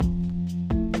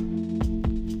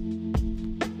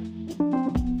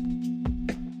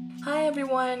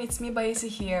everyone, it's me Baisa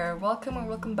here. Welcome or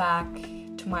welcome back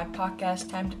to my podcast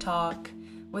Time to Talk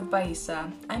with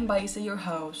Baisa. I'm Baisa, your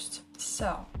host.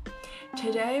 So,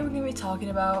 today we're going to be talking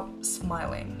about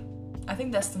smiling. I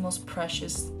think that's the most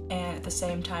precious and at the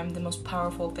same time the most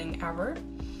powerful thing ever.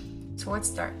 So let's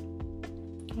start.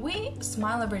 We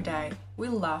smile every day. We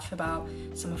laugh about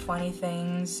some funny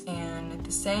things and at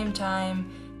the same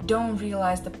time don't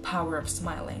realize the power of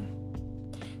smiling.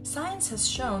 Science has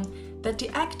shown that the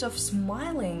act of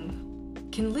smiling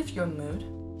can lift your mood,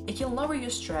 it can lower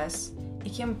your stress,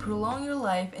 it can prolong your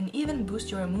life and even boost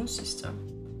your immune system.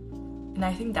 And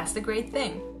I think that's the great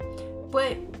thing.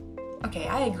 But, okay,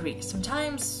 I agree.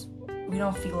 Sometimes we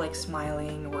don't feel like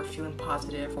smiling or feeling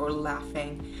positive or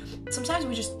laughing. Sometimes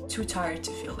we're just too tired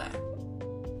to feel that.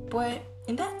 But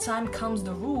in that time comes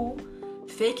the rule,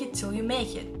 fake it till you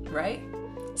make it, right?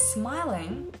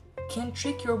 Smiling can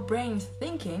trick your brain into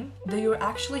thinking that you're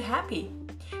actually happy.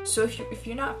 So if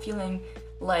you're not feeling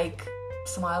like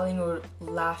smiling or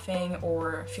laughing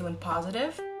or feeling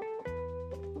positive,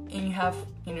 and you have,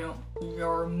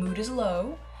 your mood is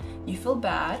low, you feel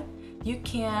bad,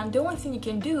 the only thing you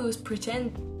can do is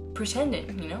pretending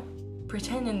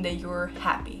that you're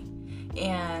happy.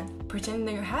 And pretending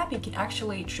that you're happy can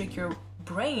actually trick your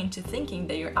brain into thinking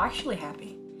that you're actually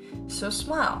happy. So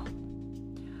smile.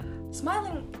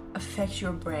 Smiling affects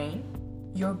your brain,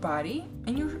 your body,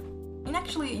 and your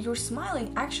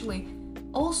smiling actually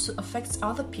also affects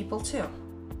other people too.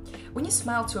 When you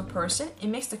smile to a person, it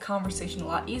makes the conversation a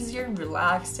lot easier and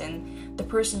relaxed, and the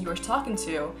person you're talking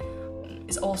to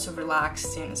is also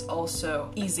relaxed and it's also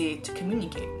easy to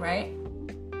communicate, right?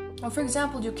 Or for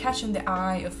example, you catch in the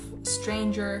eye of a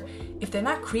stranger, if they're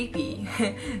not creepy,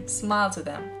 smile to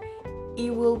them.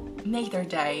 It will make their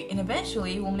day, and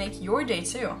eventually it will make your day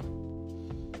too.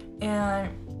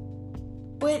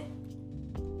 But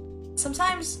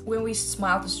sometimes when we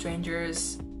smile to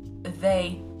strangers,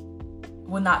 they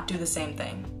will not do the same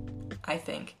thing, I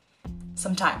think.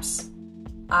 Sometimes.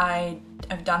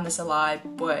 I've done this a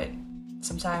lot, but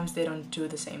sometimes they don't do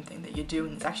the same thing that you do,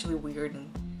 and it's actually weird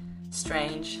and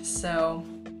strange. So,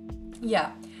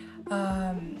 yeah.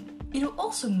 It'll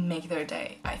also make their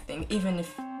day, I think, even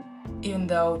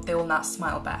though they will not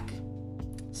smile back.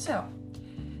 So,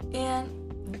 and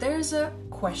there's a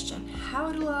question: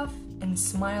 how to laugh and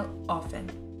smile often?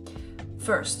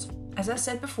 First, as I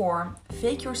said before,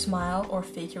 fake your smile or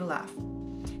fake your laugh,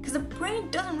 because the brain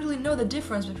doesn't really know the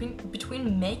difference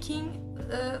between making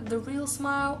the real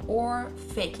smile or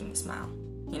faking the smile,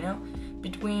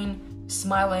 between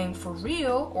smiling for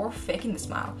real or faking the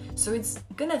smile. So it's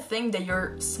gonna think that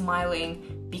you're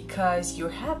smiling because you're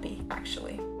happy,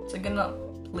 actually. So it's gonna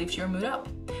lift your mood up.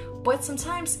 But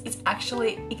sometimes it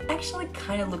actually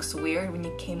kind of looks weird when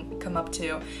you come up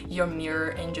to your mirror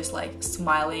and just like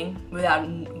smiling without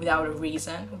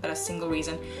a single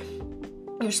reason.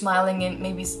 You're smiling and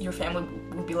maybe your family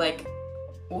would be like,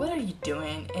 "What are you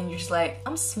doing?" And you're just like,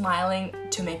 "I'm smiling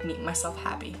to make myself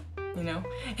happy," And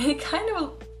it kind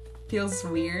of feels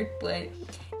weird, but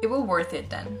it will worth it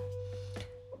then.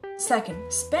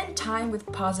 Second, spend time with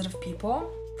positive people.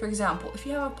 For example, if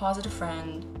you have a positive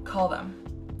friend, call them.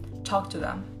 Talk to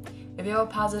them. If you have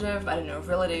a positive,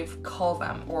 relative, call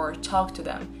them or talk to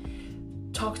them.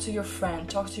 Talk to your friend,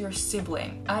 talk to your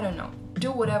sibling.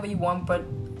 Do whatever you want, but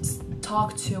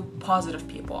talk to positive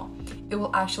people. It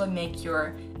will actually make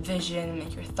your vision,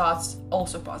 make your thoughts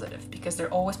also positive, because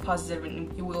they're always positive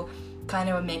and you will kind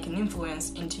of make an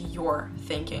influence into your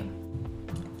thinking.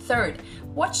 Third,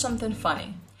 watch something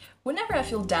funny. Whenever I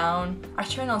feel down, I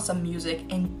turn on some music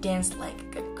and dance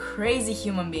like a crazy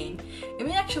human being. It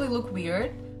may actually look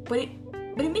weird, but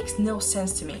it makes no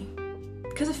sense to me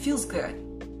because it feels good.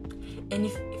 And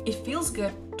if it feels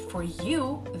good for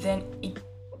you, then it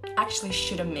actually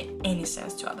shouldn't make any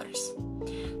sense to others.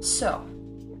 So,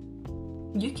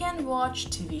 you can watch a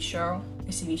TV show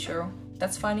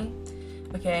that's funny.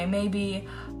 Okay, maybe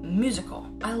musical.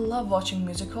 I love watching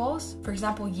musicals. For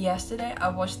example, yesterday I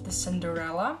watched The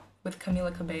Cinderella with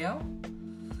Camila Cabello,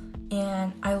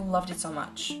 and I loved it so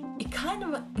much. It kind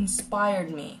of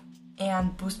inspired me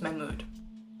and boosted my mood.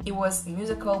 It was a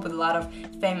musical with a lot of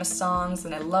famous songs,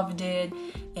 and I loved it,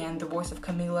 and the voice of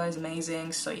Camila is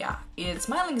amazing. So yeah,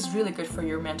 smiling is really good for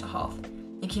your mental health.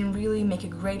 It can really make a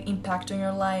great impact on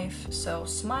your life. So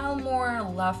smile more,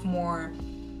 laugh more,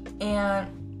 and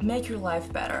make your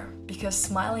life better, because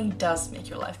smiling does make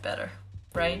your life better,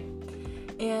 right?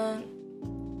 And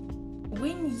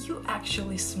when you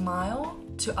actually smile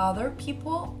to other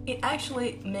people, it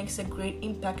actually makes a great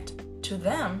impact to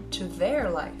them, to their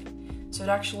life. So it's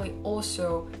actually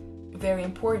also very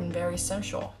important, very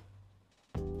essential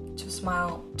to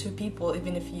smile to people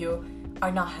even if you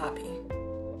are not happy.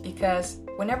 Because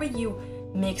whenever you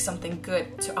make something good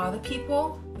to other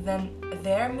people, then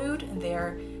their mood,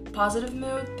 their positive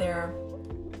mood, their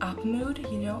up mood,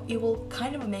 it will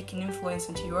kind of make an influence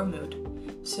into your mood.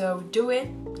 So do it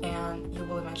and you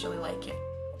will eventually like it.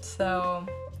 So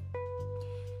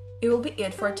it will be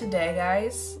it for today,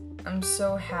 guys. I'm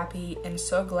so happy and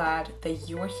so glad that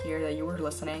you were here, that you were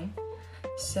listening.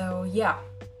 So yeah,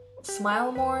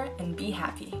 smile more and be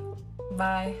happy.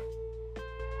 Bye.